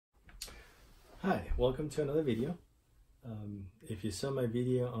Hi, welcome to another video. If you saw my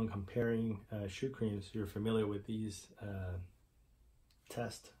video on comparing shoe creams, you're familiar with these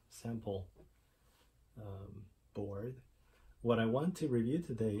test sample board. What I want to review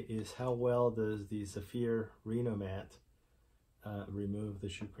today is how well does the Saphir RenoMat remove the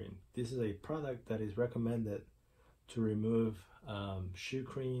shoe cream. This is a product that is recommended to remove shoe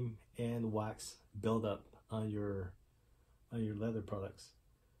cream and wax buildup on your leather products.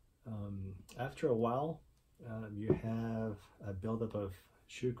 After a while, you have a buildup of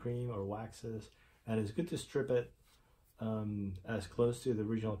shoe cream or waxes, and it's good to strip it as close to the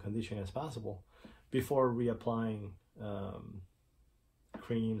original condition as possible before reapplying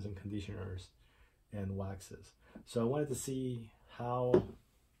creams and conditioners and waxes. So I wanted to see how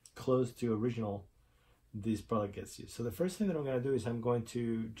close to original this product gets you. So the first thing that I'm going to do is I'm going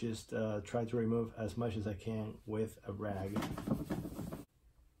to just try to remove as much as I can with a rag.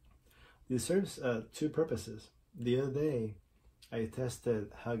 This serves two purposes. The other day, I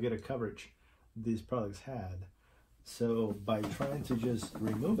tested how good a coverage these products had. So by trying to just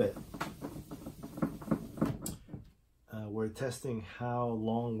remove it, we're testing how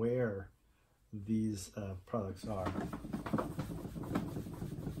long wear these products are.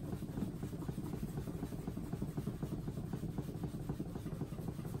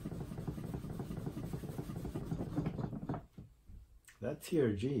 That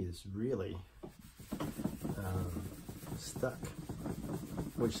TRG is really stuck,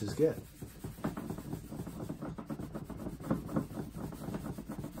 which is good.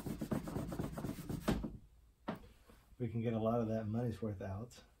 We can get a lot of that money's worth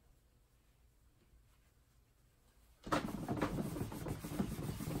out.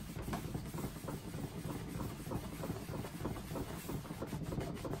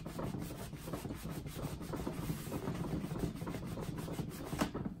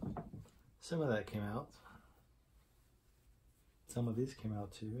 Some of that came out. Some of these came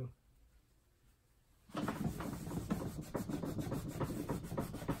out too.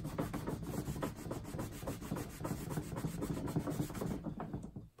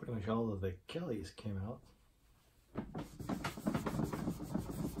 Pretty much all of the Kellys came out.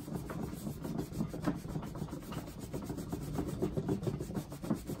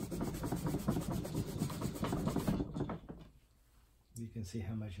 You can see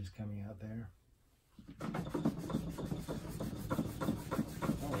how much is coming out there.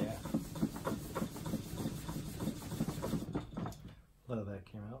 Oh yeah. A lot of that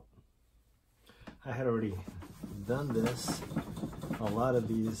came out. I had already done this. A lot of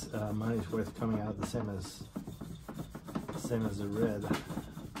these money's worth coming out the same as the red.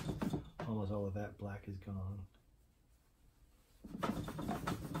 Almost all of that black is gone.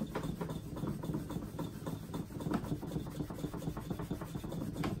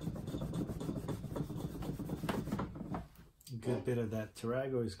 A good bit of that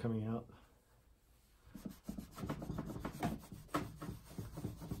Tarago is coming out.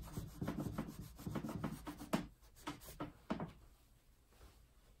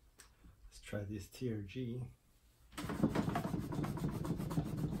 Let's try this TRG.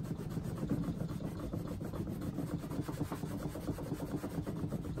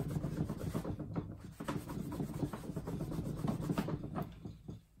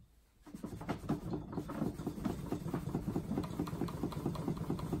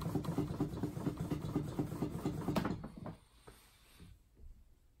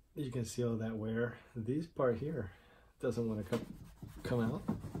 You can see all that wear. This part here doesn't want to come out.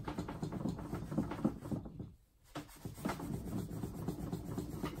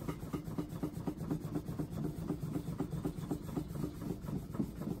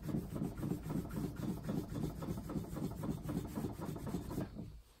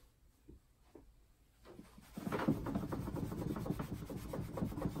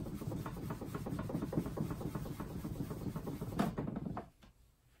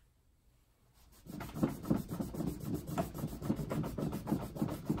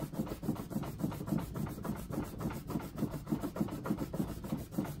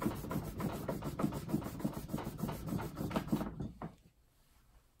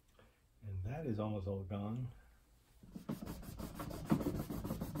 Is almost all gone.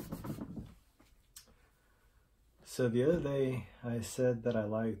 So the other day I said that I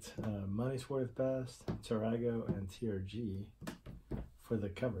liked Money's Worth Best, Tarago, and TRG for the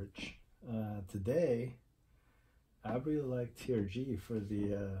coverage. Today I really like TRG for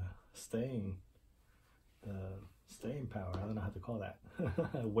the staying power. I don't know how to call that.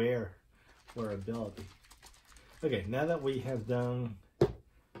 Wearability. Okay, now that we have done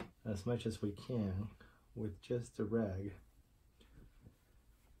as much as we can with just a rag,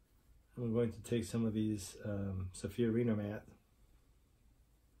 I'm going to take some of these Saphir RenoMat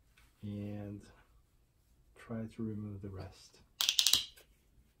and try to remove the rest,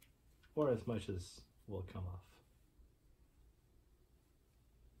 or as much as will come off.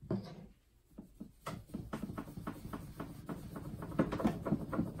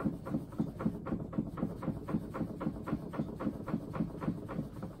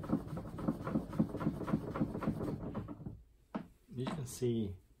 You can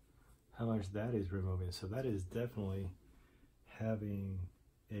see how much that is removing, so that is definitely having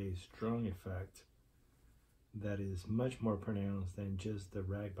a strong effect that is much more pronounced than just the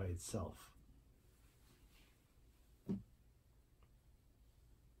rag by itself.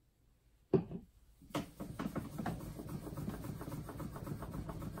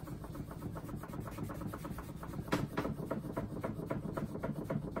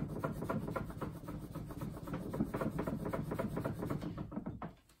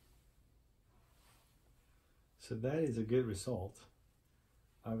 So that is a good result.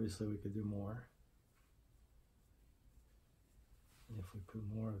 Obviously we could do more if we put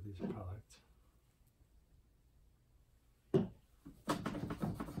more of this product.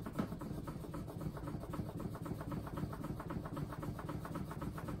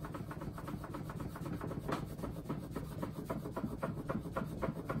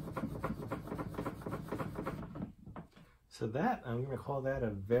 So that, I'm going to call that a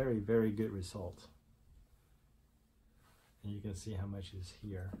very, very good result. And you can see how much is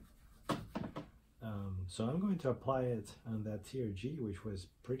here. So I'm going to apply it on that tier G, which was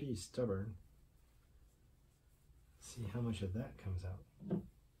pretty stubborn. See how much of that comes out.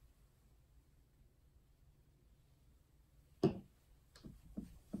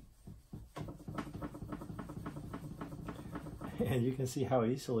 And you can see how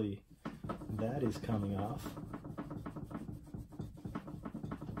easily that is coming off.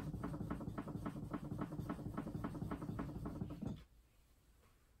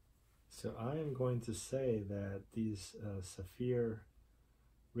 So I am going to say that these Saphir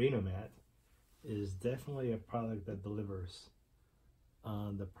RenoMat is definitely a product that delivers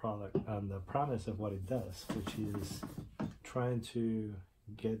on the promise of what it does, which is trying to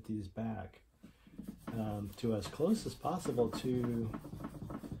get these back to as close as possible to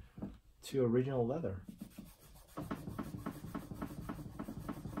original leather.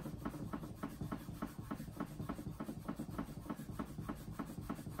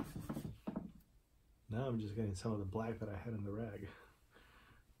 Now I'm just getting some of the black that I had in the rag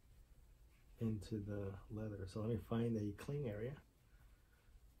into the leather. So let me find a clean area,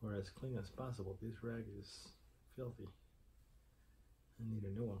 or as clean as possible. This rag is filthy. I need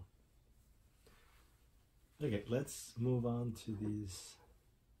a new one. Okay, let's move on to these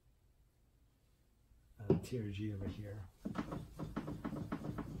TRG over here.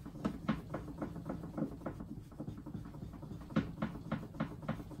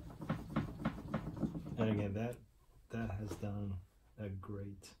 And again, that has done a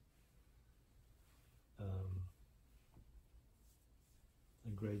great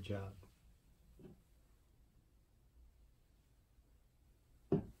job.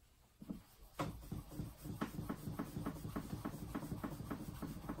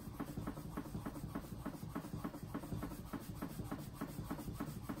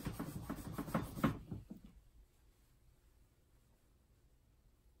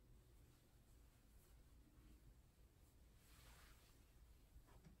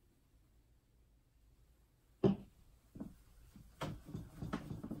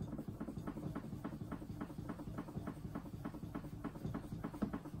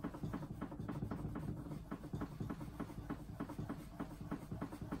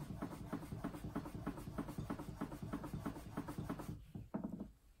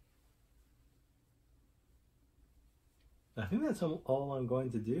 I think that's all I'm going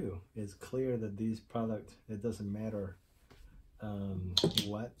to do is clear that these product, it doesn't matter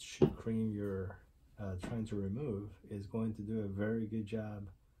what shoe cream you're trying to remove, is going to do a very good job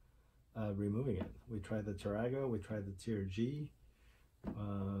removing it. We tried the Tarago, we tried the Tier G,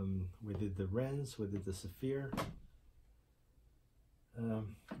 we did the Rens, we did the Saphir.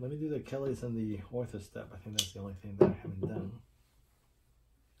 Let me do the Kellys and the Ortho Step. I think that's the only thing that I haven't done,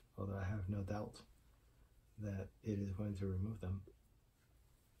 although I have no doubt that it is going to remove them.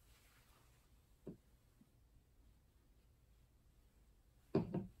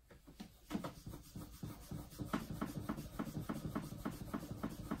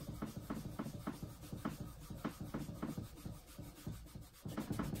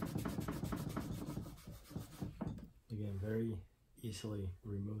 Again, very easily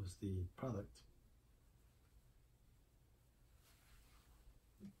removes the product.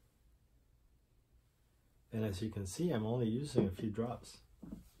 And as you can see, I'm only using a few drops.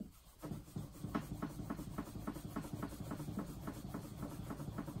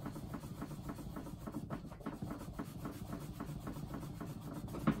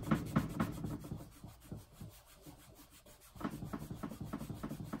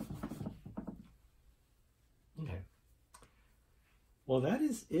 Okay. Well, that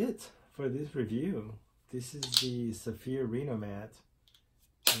is it for this review. This is the Saphir RenoMat,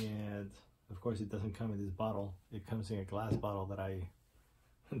 and of course it doesn't come in this bottle. It comes in a glass bottle that I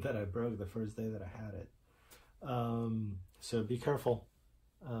broke the first day that I had it. So be careful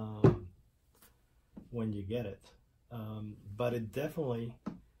when you get it. But it definitely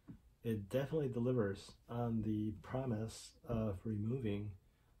delivers on the promise of removing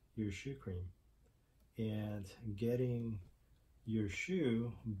your shoe cream and getting your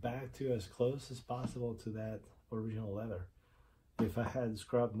shoe back to as close as possible to that original leather. If I had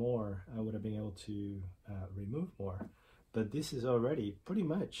scrubbed more, I would have been able to remove more, but this is already pretty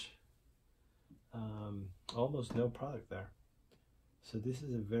much almost no product there. So this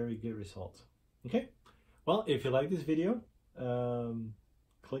is a very good result. Okay, well, if you like this video,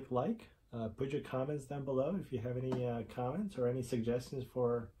 click like, put your comments down below if you have any comments or any suggestions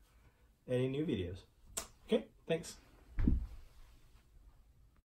for any new videos. Okay, thanks.